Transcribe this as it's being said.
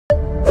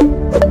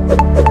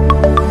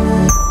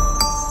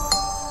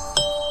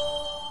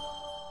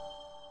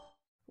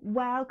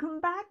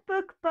Welcome back,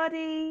 book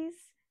buddies!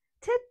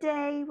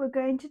 Today we're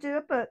going to do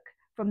a book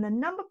from the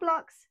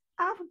Numberblocks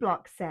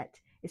Alphablocks set.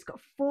 It's got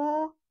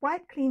 4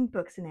 white clean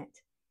books in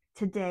it.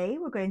 Today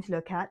we're going to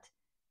look at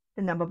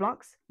the number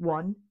blocks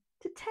 1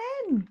 to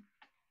 10.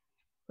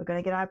 We're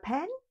going to get our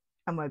pen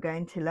and we're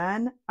going to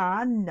learn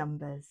our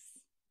numbers.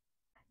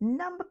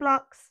 Number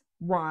blocks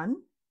 1,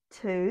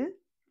 2,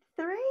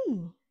 3.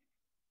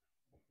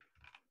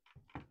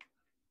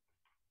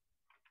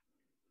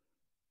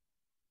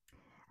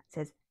 It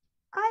says,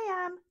 I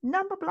am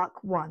number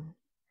block 1.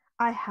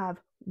 I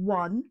have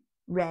 1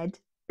 red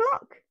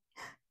block.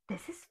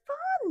 This is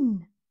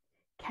fun.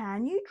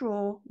 Can you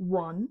draw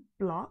 1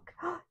 block?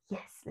 Oh,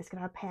 yes, let's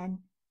get our pen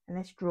and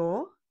let's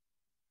draw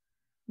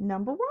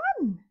number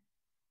 1.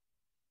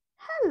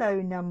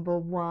 Hello, number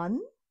 1.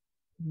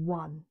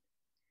 1.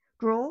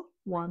 Draw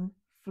 1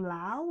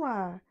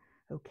 flower.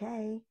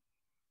 Okay,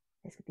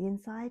 let's get the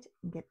inside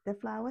and get the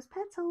flower's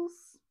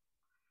petals.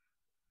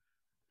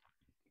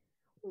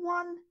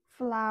 1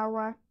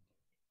 flower.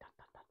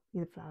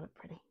 The flower look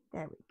pretty.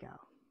 There we go.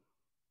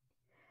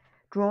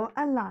 Draw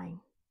a line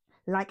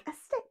like a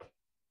stick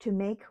to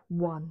make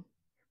 1.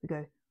 We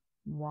go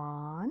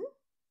 1,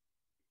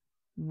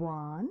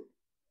 1.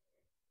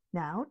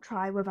 Now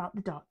try without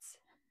the dots.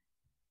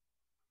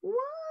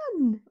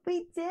 1.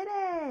 We did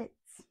it.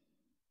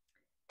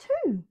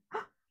 2.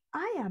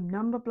 I am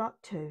number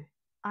block 2.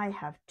 I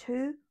have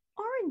 2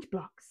 orange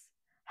blocks.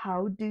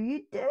 How do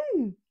you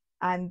do?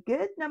 I'm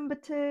good, number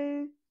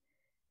 2.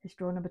 Let's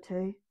draw number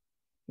 2.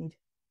 Need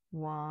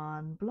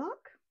 1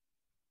 block,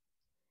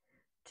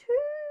 2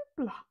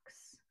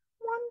 blocks,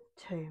 1,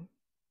 2.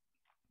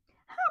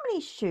 How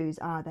many shoes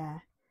are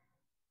there?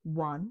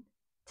 1,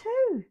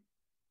 2.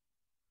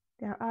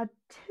 There are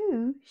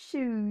 2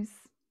 shoes.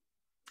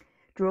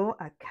 Draw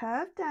a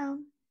curve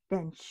down,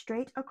 then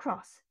straight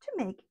across to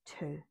make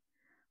 2.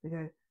 We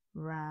go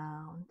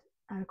round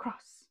and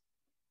across,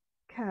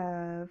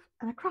 curve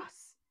and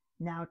across.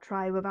 Now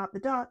try without the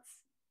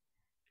dots.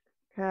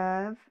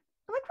 Curve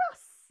and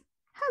across.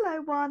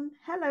 Hello 1,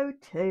 hello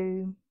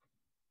 2.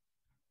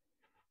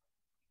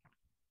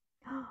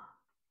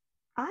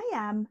 I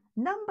am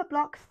number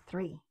block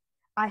 3.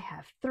 I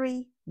have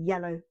 3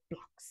 yellow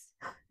blocks.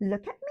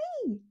 Look at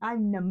me,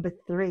 I'm number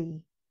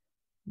 3.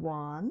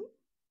 1,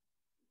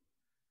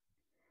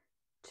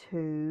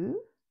 2,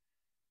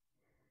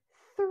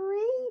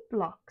 3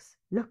 blocks.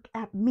 Look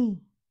at me.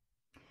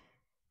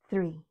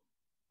 3.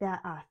 There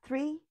are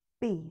 3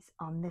 bees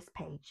on this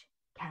page.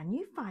 Can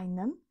you find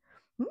them?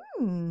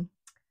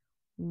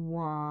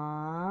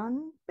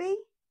 1 bee,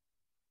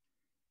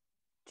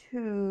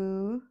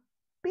 2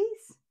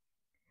 bees,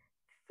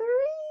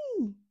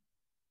 3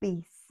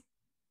 bees.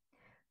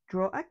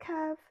 Draw a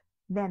curve,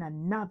 then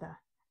another,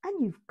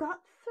 and you've got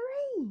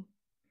 3.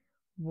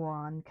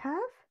 1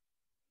 curve,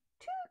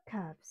 2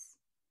 curves,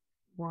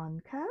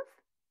 1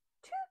 curve,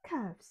 2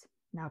 curves.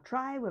 Now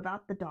try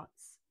without the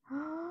dots.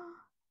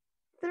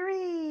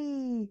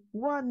 3.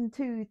 1,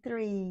 2,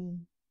 3.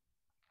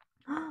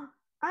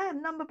 I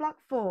am number block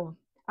 4.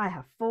 I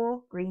have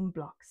 4 green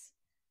blocks.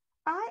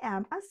 I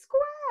am a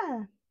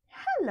square.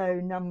 Hello,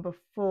 number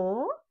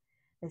 4.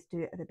 Let's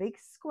do it at a big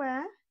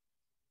square.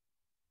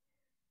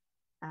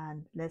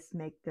 And let's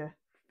make the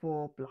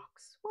 4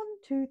 blocks. 1,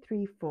 2,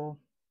 3, 4.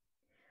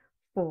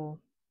 4.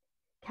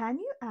 Can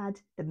you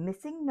add the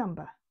missing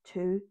number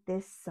to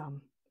this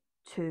sum?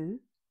 2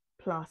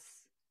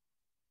 plus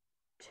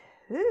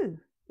 2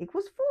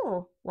 equals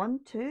 4. 1,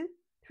 2,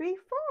 3,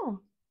 4.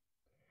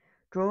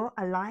 Draw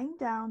a line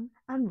down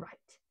and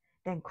right,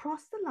 then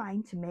cross the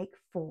line to make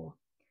 4.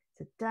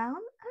 So down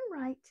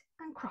and right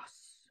and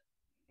cross,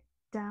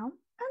 down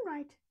and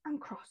right and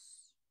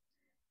cross,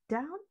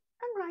 down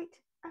and right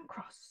and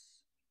cross.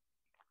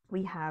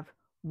 We have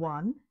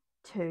 1,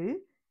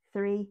 2,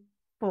 3,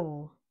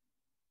 4.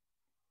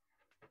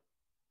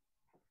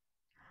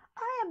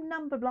 I am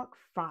number block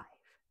 5.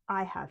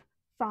 I have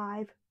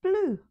 5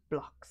 blue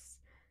blocks.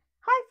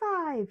 High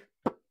five!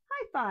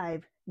 High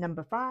five!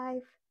 Number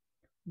 5.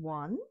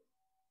 1,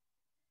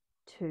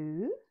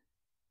 2,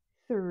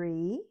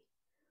 3,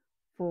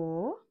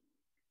 4,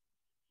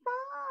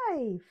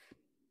 5.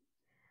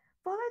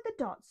 Follow the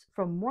dots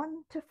from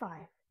 1 to 5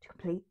 to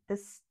complete the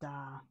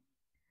star.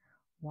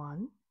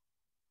 1,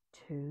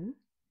 2,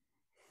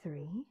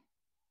 3,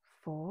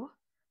 4,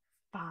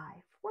 5.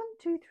 1,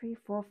 2, 3,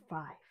 4,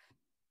 5.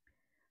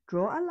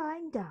 Draw a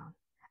line down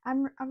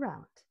and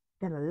around,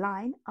 then a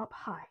line up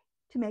high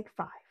to make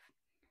 5.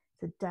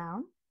 So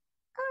down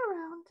and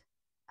around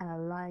and a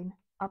line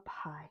up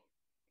high,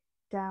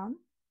 down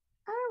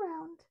and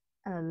around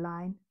and a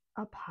line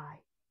up high.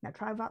 Now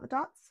try without the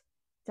dots.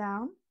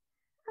 Down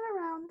and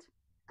around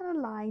and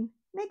a line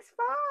makes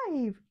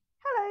 5.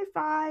 Hello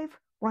 5.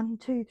 1,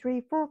 2,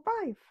 3, 4,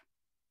 5.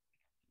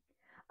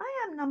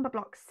 I am number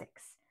block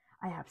 6.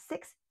 I have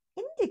 6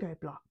 indigo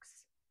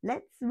blocks.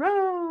 Let's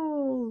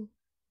roll.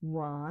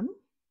 1,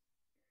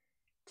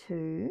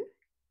 2,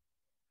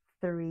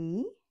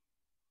 3,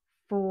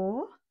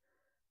 4,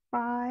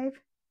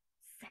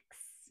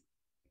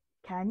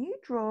 Can you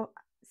draw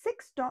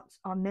 6 dots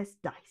on this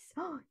dice?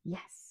 Oh,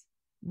 yes.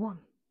 1,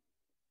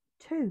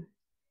 2,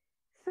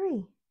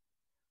 3,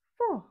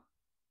 4,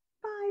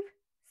 5,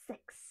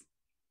 6.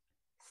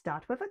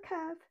 Start with a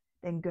curve,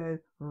 then go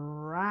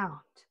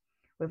round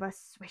with a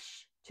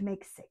swish to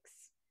make 6.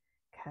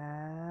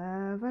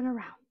 Curve and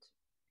around.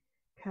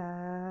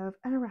 Curve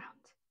and around.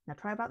 Now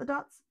try about the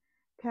dots.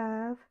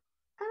 Curve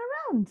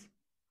and around.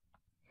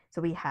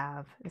 So we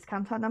have, let's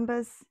count our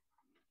numbers.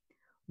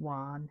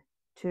 1,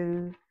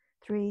 2,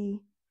 3,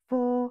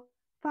 4,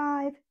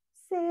 5,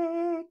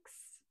 6.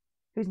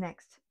 Who's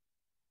next?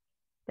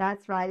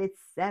 That's right, it's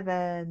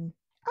 7.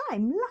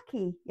 I'm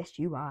lucky. Yes,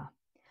 you are.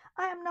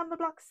 I am number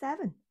block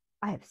 7.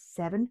 I have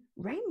 7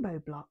 rainbow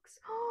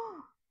blocks.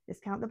 Let's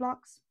count the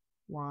blocks.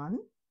 1,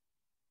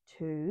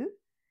 2,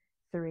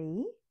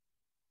 3,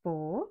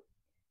 4,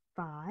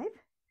 5,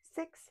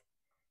 6,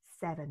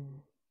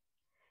 7.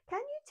 Can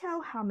you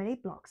tell how many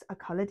blocks are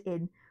coloured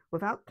in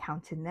without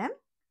counting them?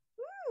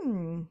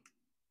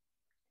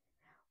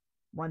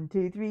 1,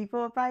 2, 3,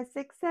 4, 5,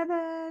 6,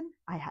 7.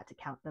 I had to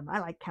count them. I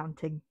like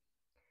counting.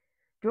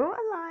 Draw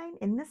a line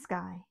in the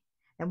sky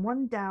and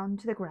one down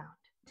to the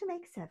ground to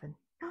make 7.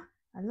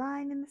 A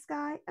line in the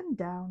sky and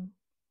down.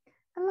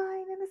 A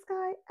line in the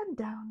sky and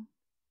down.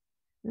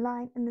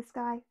 Line in the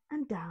sky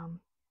and down.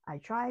 I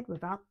tried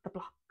without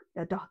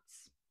the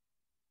dots.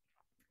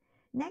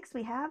 Next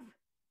we have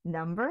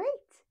number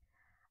 8.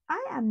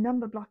 I am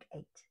number block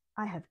 8.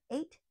 I have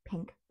 8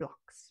 pink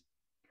blocks.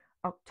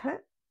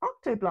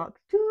 Octoblock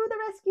to the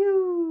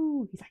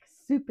rescue! He's like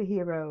a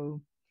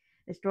superhero.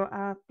 Let's draw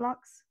our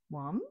blocks.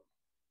 1,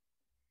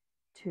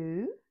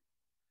 2,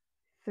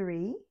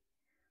 3,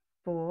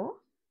 4,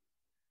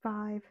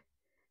 5,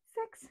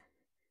 6,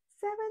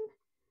 7,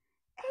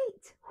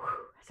 8.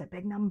 Whew, that's a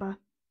big number.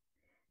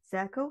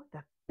 Circle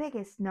the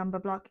biggest number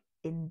block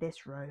in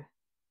this row.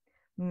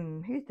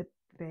 Who's the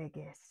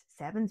biggest?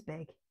 7's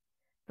big,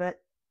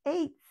 but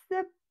 8's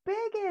the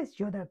biggest.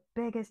 You're the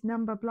biggest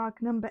number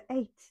block, number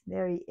 8.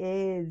 There he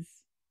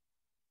is.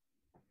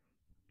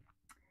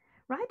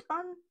 Write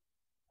on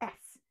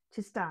S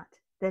to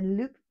start, then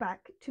loop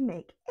back to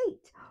make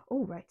 8.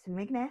 All right, so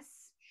make an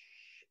S,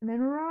 and then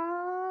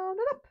round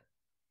and up.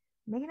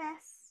 Make an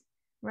S,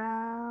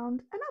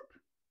 round and up.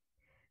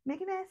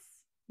 Make an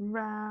S,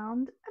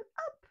 round and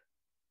up.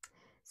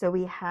 So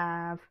we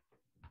have,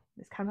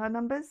 let's count our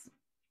numbers.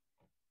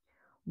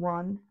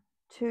 1,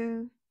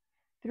 2,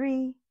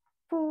 3,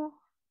 4,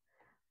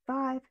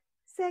 5,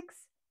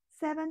 6,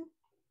 7,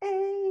 8.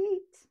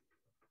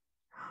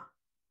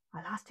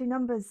 Our last 2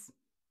 numbers.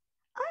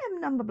 I am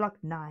number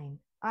block 9.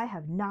 I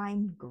have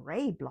 9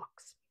 grey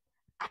blocks.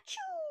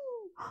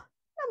 Achoo!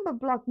 Number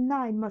block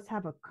 9 must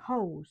have a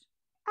cold.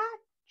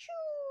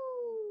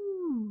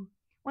 Achoo!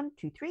 1,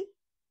 2, 3,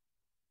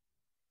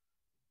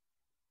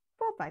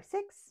 4, 5,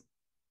 6,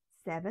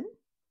 7,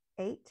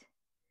 8,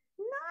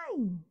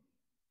 9.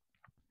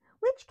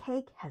 Which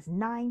cake has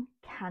 9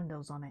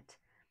 candles on it?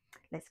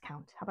 Let's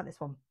count. How about this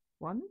one?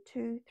 1,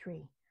 2,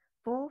 3,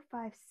 4,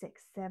 5,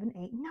 6, 7,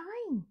 8,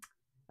 9.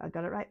 I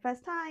got it right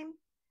first time.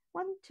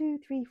 1, 2,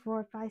 3,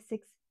 4, 5,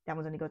 6. That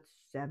one's only got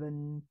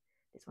 7.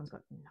 This one's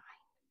got 9.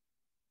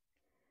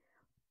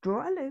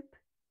 Draw a loop,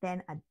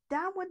 then a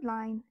downward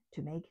line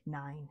to make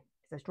 9.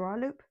 So let's draw a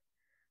loop.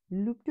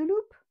 Loop to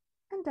loop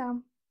and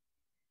down.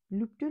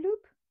 Loop to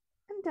loop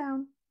and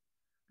down.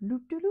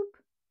 Loop to loop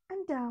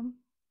and down.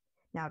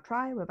 Now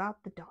try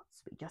without the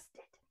dots we just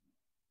did.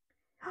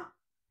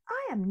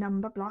 I am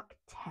number block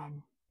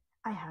 10.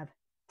 I have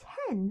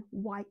 10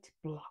 white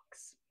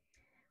blocks.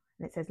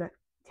 And it says, look,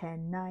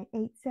 10, 9,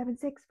 8, 7,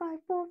 6,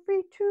 5, 4,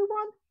 3, 2,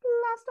 1,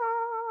 blast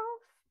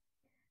off.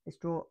 Let's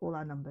draw all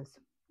our numbers.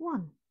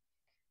 1,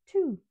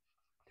 2,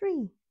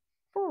 3,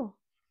 4,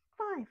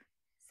 5,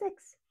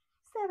 6,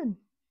 7,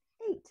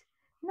 8,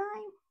 9,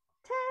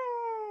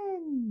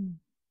 10.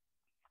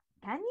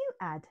 Can you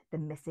add the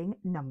missing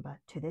number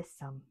to this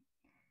sum?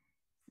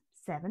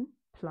 7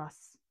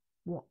 plus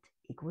what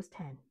equals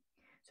 10?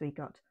 So we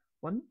got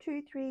 1,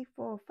 2, 3,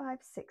 4, 5,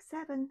 6,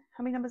 7.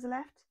 How many numbers are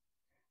left?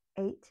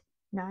 8,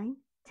 9,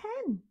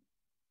 10.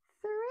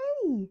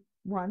 3.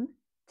 1,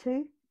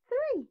 2,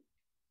 3.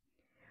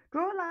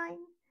 Draw a line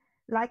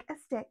like a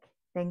stick,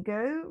 then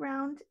go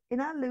round in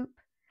a loop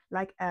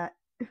like a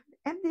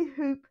empty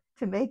hoop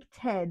to make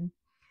 10.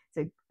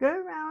 So go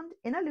round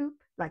in a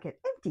loop like an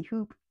empty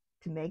hoop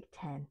to make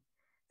 10.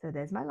 So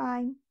there's my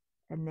line,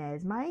 and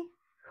there's my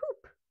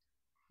hoop.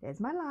 There's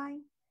my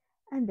line,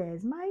 and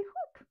there's my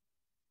hoop.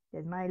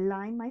 There's my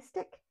line, my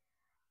stick,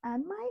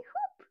 and my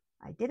hoop.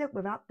 I did it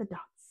without the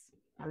dots.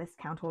 Now let's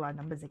count all our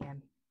numbers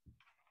again.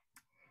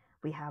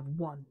 We have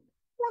 1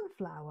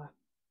 flower,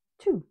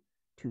 2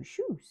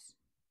 shoes,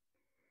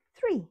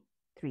 3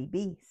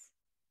 bees,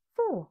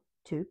 4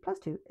 2 plus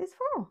 2 is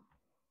 4,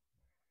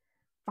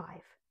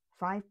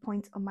 5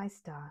 points on my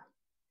star,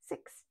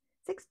 6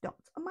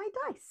 dots on my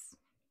dice,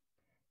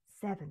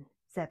 7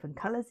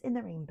 colours in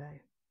the rainbow,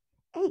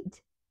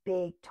 8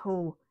 big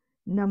tall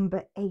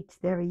number 8,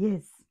 there he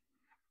is,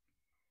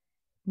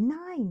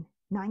 9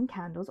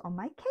 candles on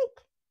my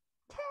cake,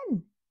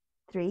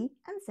 3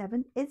 and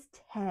 7 is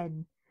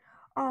 10.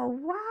 Oh,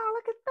 wow,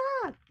 look at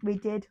that. We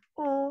did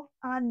all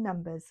our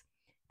numbers.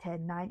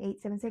 10, 9,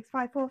 8, 7, 6,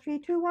 5, 4, 3,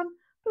 2, 1.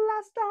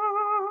 Blast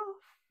off.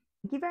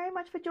 Thank you very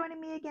much for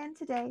joining me again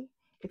today.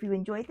 If you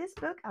enjoyed this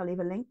book, I'll leave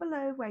a link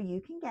below where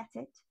you can get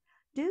it.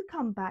 Do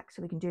come back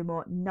so we can do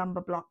more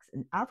Numberblocks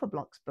and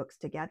Alphablocks books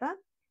together.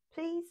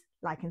 Please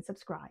like and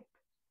subscribe.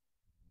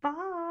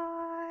 Bye.